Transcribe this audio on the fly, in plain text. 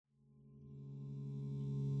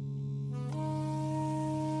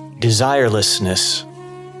Desirelessness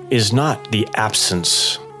is not the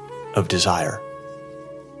absence of desire.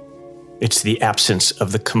 It's the absence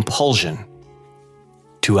of the compulsion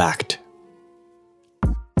to act.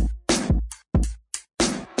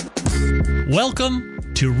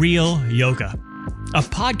 Welcome to Real Yoga, a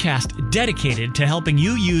podcast dedicated to helping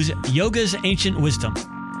you use yoga's ancient wisdom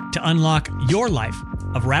to unlock your life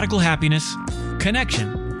of radical happiness,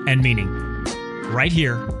 connection, and meaning. Right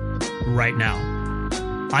here, right now.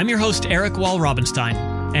 I'm your host, Eric Wall-Robinstein,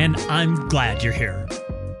 and I'm glad you're here.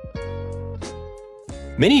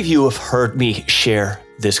 Many of you have heard me share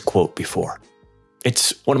this quote before.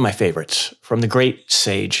 It's one of my favorites from the great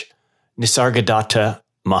sage Nisargadatta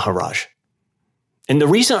Maharaj. And the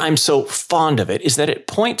reason I'm so fond of it is that it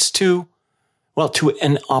points to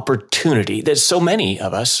an opportunity that so many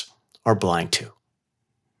of us are blind to.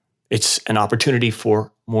 It's an opportunity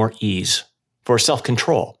for more ease, for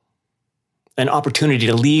self-control, an opportunity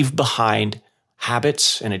to leave behind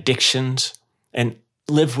habits and addictions and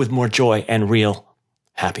live with more joy and real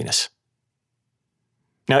happiness.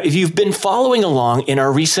 Now, if you've been following along in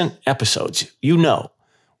our recent episodes, you know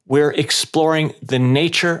we're exploring the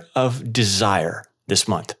nature of desire this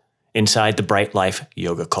month inside the Bright Life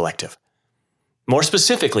Yoga Collective. More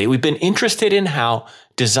specifically, we've been interested in how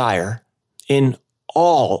desire, in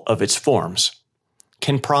all of its forms,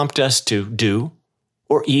 can prompt us to do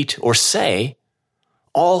or eat or say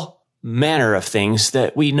all manner of things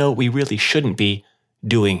that we know we really shouldn't be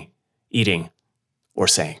doing, eating, or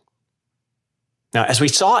saying. Now, as we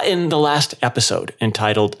saw in the last episode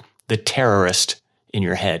entitled The Terrorist in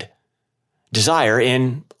Your Head, desire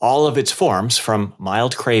in all of its forms, from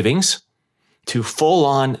mild cravings to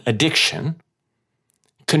full-on addiction,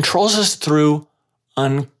 controls us through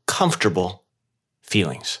uncomfortable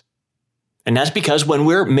feelings. And that's because when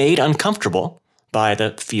we're made uncomfortable by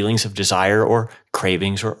the feelings of desire or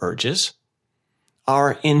cravings or urges,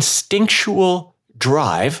 our instinctual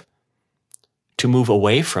drive to move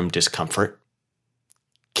away from discomfort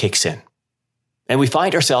kicks in. And we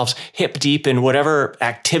find ourselves hip deep in whatever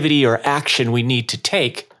activity or action we need to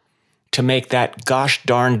take to make that gosh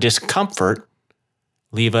darn discomfort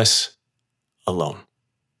leave us alone.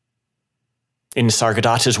 In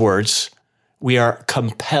Nisargadatta's words, we are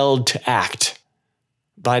compelled to act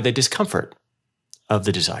by the discomfort of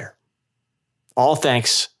the desire. All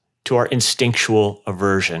thanks to our instinctual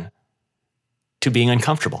aversion to being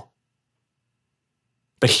uncomfortable.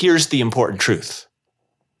 But here's the important truth.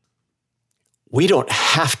 We don't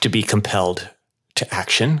have to be compelled to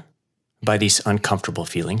action by these uncomfortable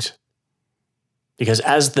feelings. Because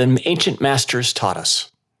as the ancient masters taught us,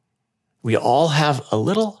 we all have a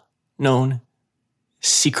little known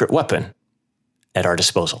secret weapon at our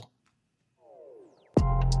disposal.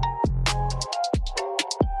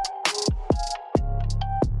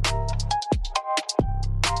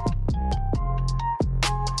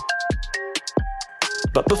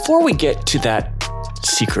 But before we get to that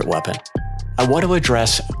secret weapon, I want to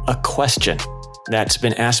address a question that's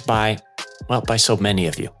been asked by so many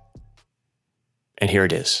of you. And here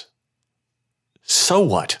it is. So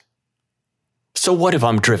what? So what if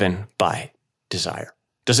I'm driven by desire?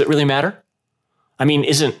 Does it really matter? I mean,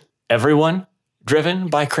 isn't everyone driven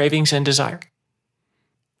by cravings and desire?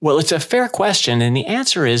 Well, it's a fair question, and the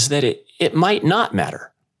answer is that it might not matter.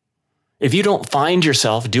 If you don't find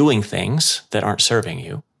yourself doing things that aren't serving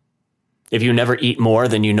you, if you never eat more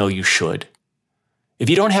than you know you should, if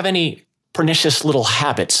you don't have any pernicious little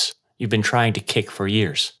habits you've been trying to kick for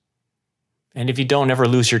years, and if you don't ever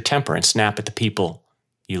lose your temper and snap at the people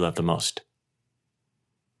you love the most.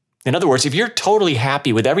 In other words, if you're totally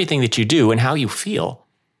happy with everything that you do and how you feel,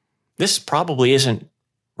 this probably isn't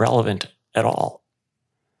relevant at all.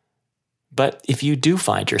 But if you do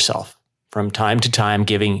find yourself from time to time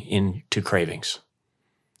giving in to cravings,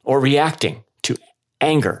 or reacting to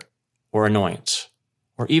anger or annoyance,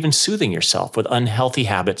 or even soothing yourself with unhealthy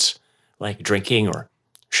habits like drinking or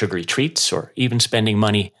sugary treats, or even spending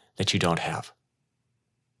money that you don't have.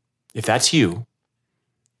 If that's you,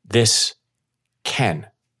 this can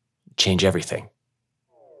change everything.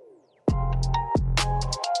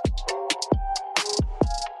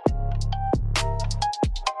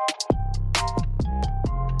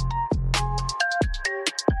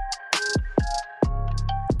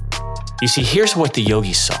 You see, here's what the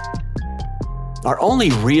yogis saw. Our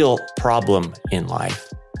only real problem in life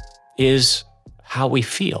is how we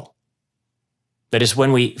feel. That is,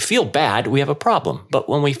 when we feel bad, we have a problem. But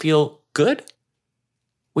when we feel good,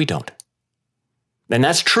 we don't. And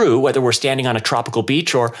that's true whether we're standing on a tropical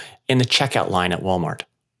beach or in the checkout line at Walmart,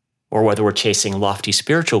 or whether we're chasing lofty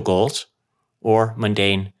spiritual goals or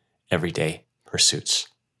mundane, everyday pursuits.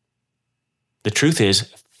 The truth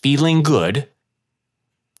is, feeling good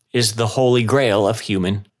is the holy grail of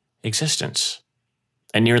human existence.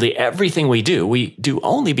 And nearly everything we do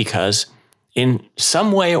only because, in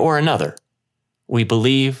some way or another, we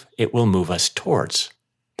believe it will move us towards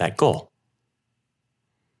that goal.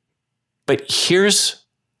 But here's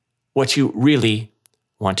what you really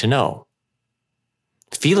want to know.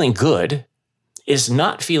 Feeling good is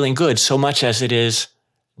not feeling good so much as it is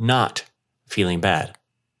not feeling bad.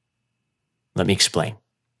 Let me explain.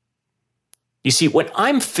 You see, when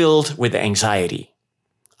I'm filled with anxiety,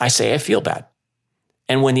 I say I feel bad.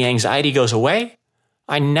 And when the anxiety goes away,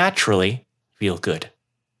 I naturally feel good.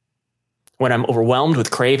 When I'm overwhelmed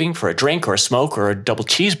with craving for a drink or a smoke or a double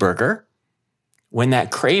cheeseburger, when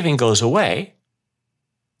that craving goes away,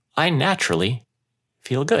 I naturally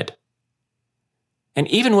feel good. And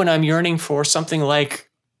even when I'm yearning for something like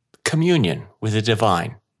communion with the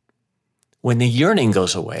divine, when the yearning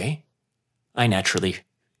goes away, I naturally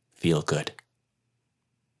feel good.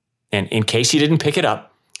 And in case you didn't pick it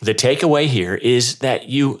up, the takeaway here is that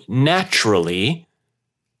you naturally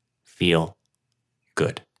feel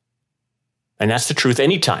good. And that's the truth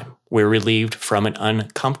anytime we're relieved from an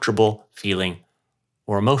uncomfortable feeling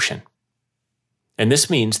or emotion. And this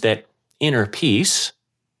means that inner peace,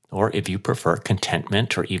 or if you prefer,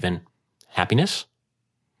 contentment or even happiness,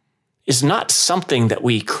 is not something that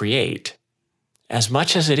we create as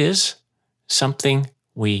much as it is something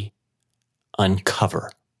we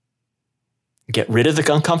uncover. Get rid of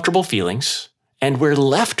the uncomfortable feelings, and we're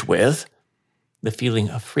left with the feeling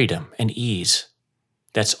of freedom and ease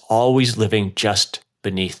that's always living just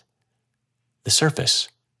beneath the surface,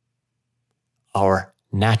 our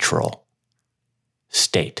natural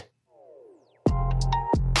state.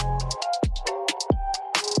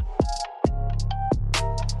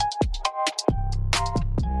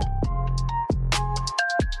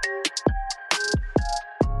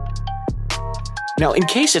 Now, in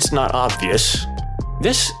case it's not obvious,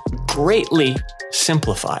 this greatly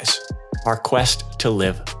simplifies our quest to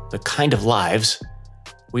live the kind of lives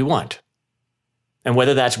we want. And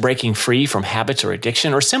whether that's breaking free from habits or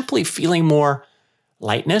addiction, or simply feeling more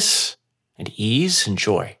lightness and ease and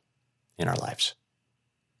joy in our lives.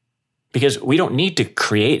 Because we don't need to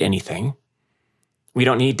create anything. We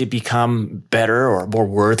don't need to become better or more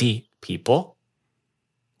worthy people.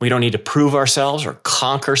 We don't need to prove ourselves or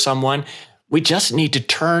conquer someone. We just need to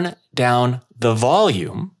turn down the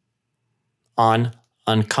volume on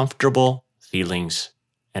uncomfortable feelings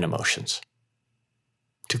and emotions,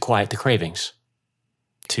 to quiet the cravings,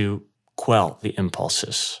 to quell the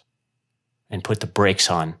impulses, and put the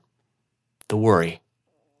brakes on the worry,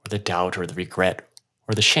 or the doubt, or the regret,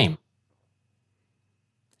 or the shame.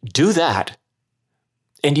 Do that,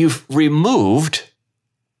 and you've removed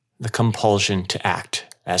the compulsion to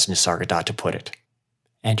act, as Nisargadatta put it,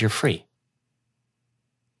 and you're free.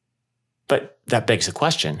 But that begs the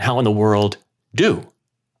question, how in the world do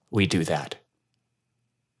we do that?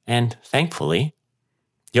 And thankfully,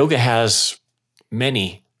 yoga has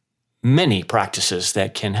many, many practices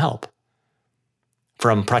that can help.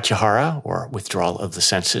 From pratyahara, or withdrawal of the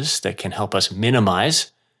senses, that can help us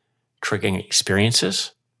minimize triggering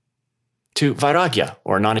experiences, to vairagya,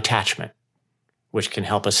 or non-attachment, which can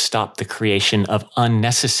help us stop the creation of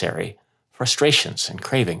unnecessary frustrations and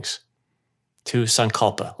cravings, to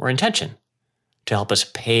sankalpa, or intention, to help us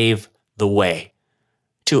pave the way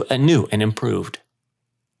to a new and improved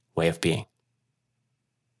way of being.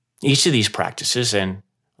 Each of these practices, and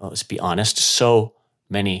let's be honest, so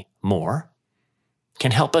many more,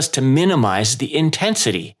 can help us to minimize the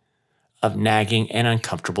intensity of nagging and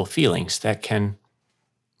uncomfortable feelings that can,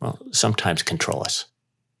 sometimes control us.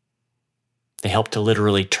 They help to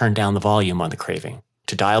literally turn down the volume on the craving,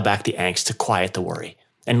 to dial back the angst, to quiet the worry,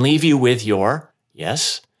 and leave you with your,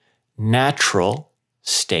 yes, natural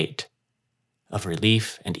state of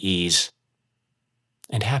relief and ease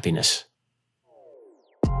and happiness.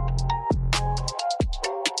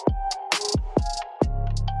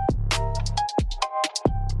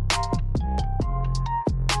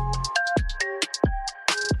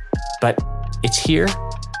 But it's here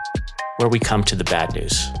where we come to the bad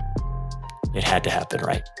news. It had to happen,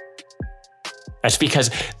 right? That's because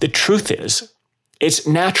the truth is, it's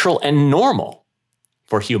natural and normal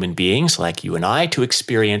for human beings like you and I to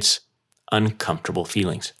experience uncomfortable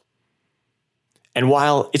feelings. And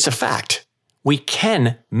while it's a fact, we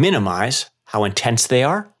can minimize how intense they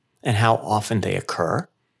are and how often they occur.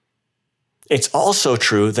 It's also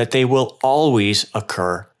true that they will always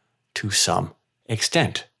occur to some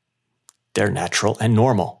extent. They're natural and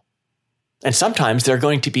normal. And sometimes they're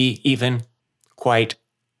going to be even quite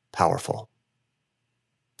powerful.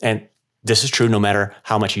 And This is true no matter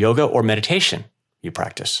how much yoga or meditation you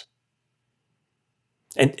practice.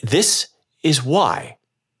 And this is why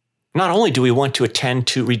not only do we want to attend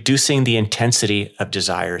to reducing the intensity of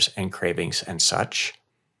desires and cravings and such,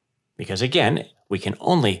 because again, we can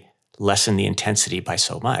only lessen the intensity by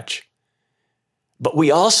so much, but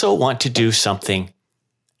we also want to do something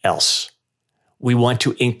else. We want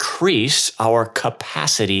to increase our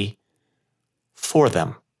capacity for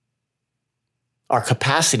them. Our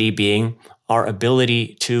capacity being our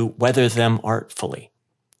ability to weather them artfully,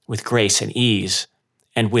 with grace and ease,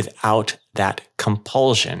 and without that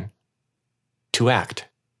compulsion to act.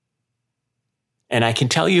 And I can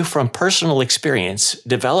tell you from personal experience,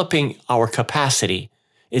 developing our capacity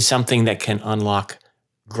is something that can unlock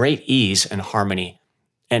great ease and harmony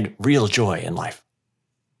and real joy in life.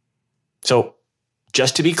 So,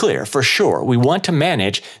 just to be clear, for sure, we want to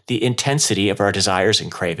manage the intensity of our desires and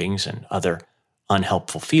cravings and other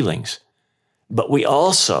unhelpful feelings, but we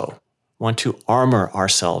also want to armor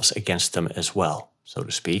ourselves against them as well, so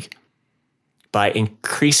to speak, by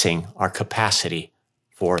increasing our capacity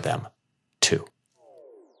for them too.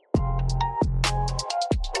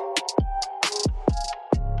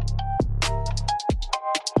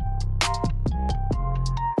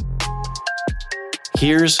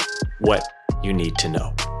 Here's what you need to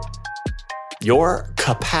know. Your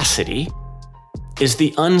capacity is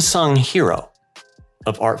the unsung hero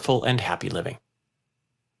of artful and happy living.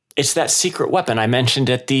 It's that secret weapon I mentioned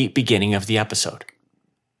at the beginning of the episode.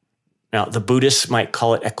 Now, the Buddhists might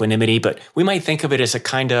call it equanimity, but we might think of it as a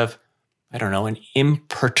kind of, an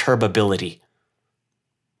imperturbability.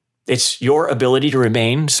 It's your ability to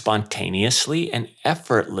remain spontaneously and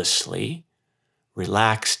effortlessly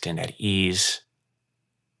relaxed and at ease,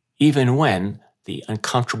 even when the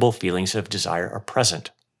uncomfortable feelings of desire are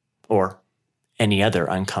present, or any other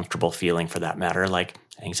uncomfortable feeling for that matter, like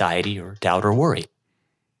anxiety or doubt or worry.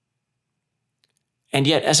 And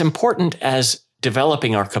yet, as important as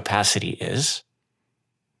developing our capacity is,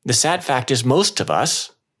 the sad fact is most of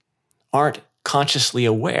us aren't consciously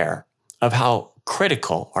aware of how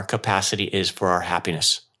critical our capacity is for our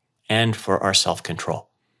happiness and for our self-control.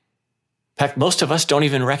 In fact, most of us don't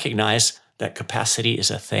even recognize that capacity is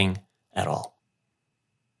a thing at all.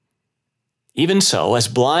 Even so, as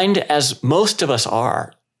blind as most of us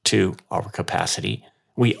are to our capacity,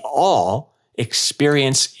 we all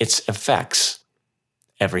experience its effects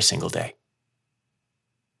every single day.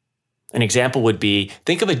 An example would be,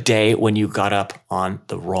 think of a day when you got up on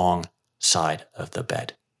the wrong side of the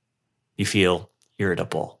bed. You feel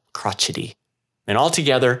irritable, crotchety, and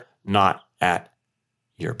altogether not at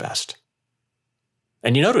your best.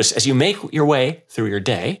 And you notice as you make your way through your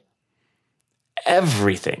day,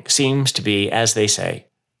 everything seems to be, as they say,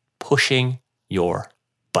 pushing your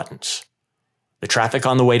buttons. The traffic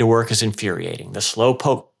on the way to work is infuriating. The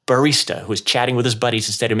slowpoke barista who is chatting with his buddies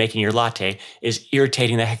instead of making your latte is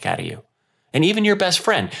irritating the heck out of you. And even your best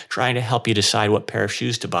friend trying to help you decide what pair of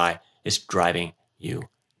shoes to buy is driving you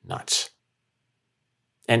nuts.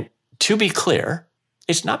 And to be clear,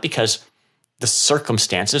 it's not because the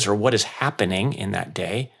circumstances or what is happening in that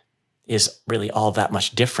day is really all that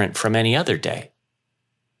much different from any other day.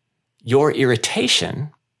 Your irritation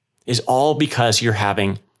is all because you're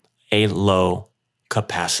having a low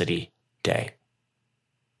capacity day.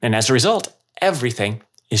 And as a result, everything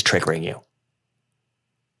is triggering you.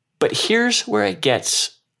 But here's where it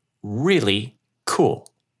gets really cool.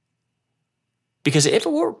 Because if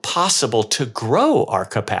it were possible to grow our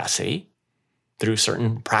capacity through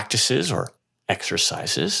certain practices or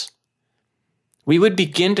exercises, we would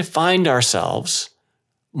begin to find ourselves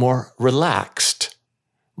more relaxed,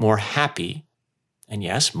 more happy, and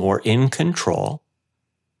yes, more in control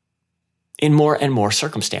in more and more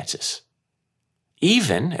circumstances.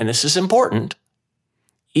 Even, and this is important,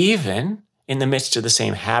 even in the midst of the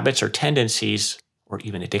same habits or tendencies or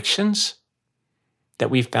even addictions that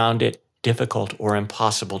we've found it difficult or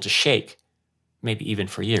impossible to shake, maybe even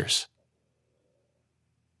for years.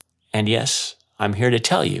 And yes, I'm here to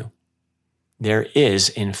tell you, there is,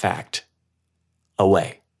 in fact, a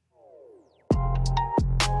way.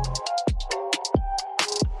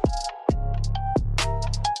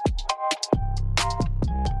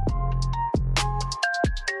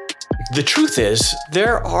 The truth is,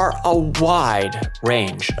 there are a wide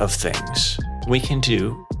range of things we can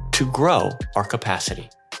do to grow our capacity.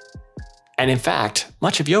 And in fact,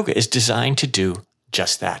 much of yoga is designed to do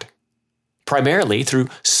just that, primarily through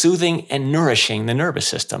soothing and nourishing the nervous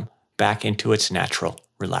system back into its natural,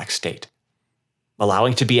 relaxed state,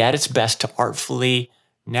 allowing to be at its best to artfully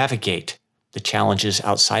navigate the challenges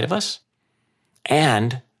outside of us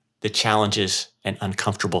and the challenges and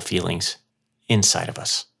uncomfortable feelings inside of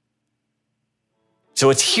us. So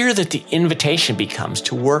it's here that the invitation becomes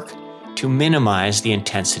to work to minimize the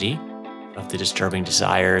intensity of the disturbing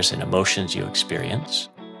desires and emotions you experience,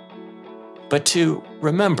 but to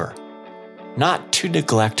remember not to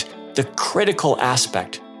neglect the critical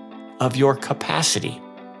aspect of your capacity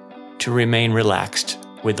to remain relaxed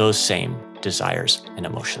with those same desires and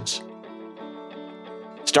emotions.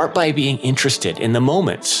 Start by being interested in the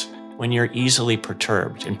moments when you're easily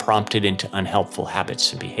perturbed and prompted into unhelpful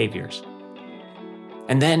habits and behaviors.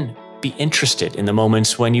 And then be interested in the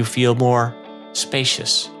moments when you feel more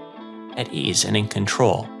spacious, at ease, and in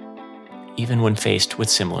control, even when faced with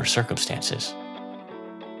similar circumstances.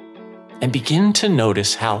 And begin to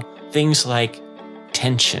notice how things like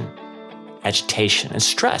tension, agitation, and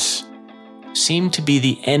stress seem to be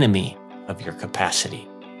the enemy of your capacity,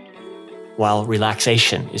 while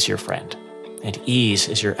relaxation is your friend and ease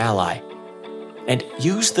is your ally. And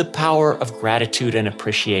use the power of gratitude and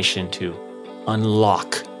appreciation to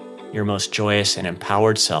unlock your most joyous and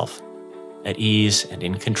empowered self at ease and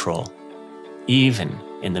in control, even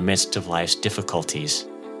in the midst of life's difficulties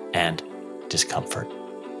and discomfort.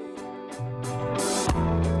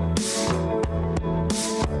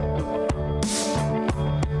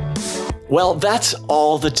 Well, that's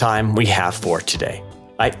all the time we have for today.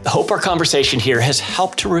 I hope our conversation here has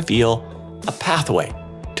helped to reveal a pathway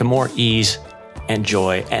to more ease and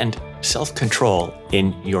joy and self-control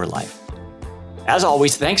in your life. As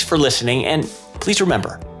always, thanks for listening, and please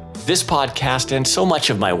remember, this podcast and so much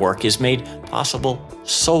of my work is made possible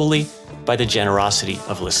solely by the generosity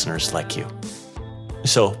of listeners like you.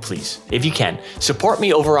 So please, if you can, support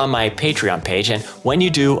me over on my Patreon page, and when you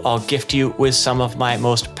do, I'll gift you with some of my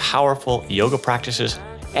most powerful yoga practices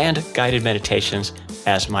and guided meditations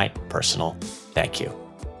as my personal thank you.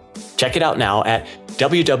 Check it out now at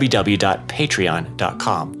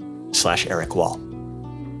www.patreon.com/Eric Wall.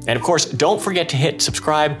 And of course, don't forget to hit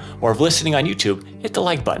subscribe, or if listening on YouTube, hit the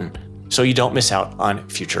like button so you don't miss out on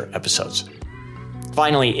future episodes.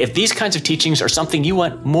 Finally, if these kinds of teachings are something you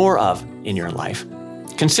want more of in your life,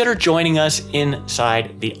 consider joining us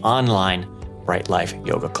inside the online Bright Life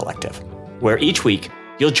Yoga Collective, where each week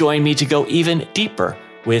you'll join me to go even deeper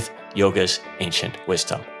with yoga's ancient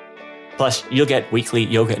wisdom. Plus, you'll get weekly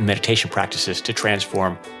yoga and meditation practices to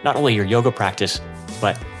transform not only your yoga practice,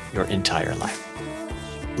 but your entire life.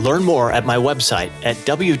 Learn more at my website at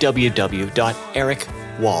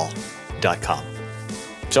www.ericwall.com.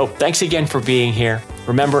 So thanks again for being here.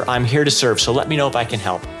 Remember, I'm here to serve, so let me know if I can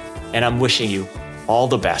help. And I'm wishing you all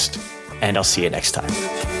the best, and I'll see you next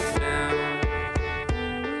time.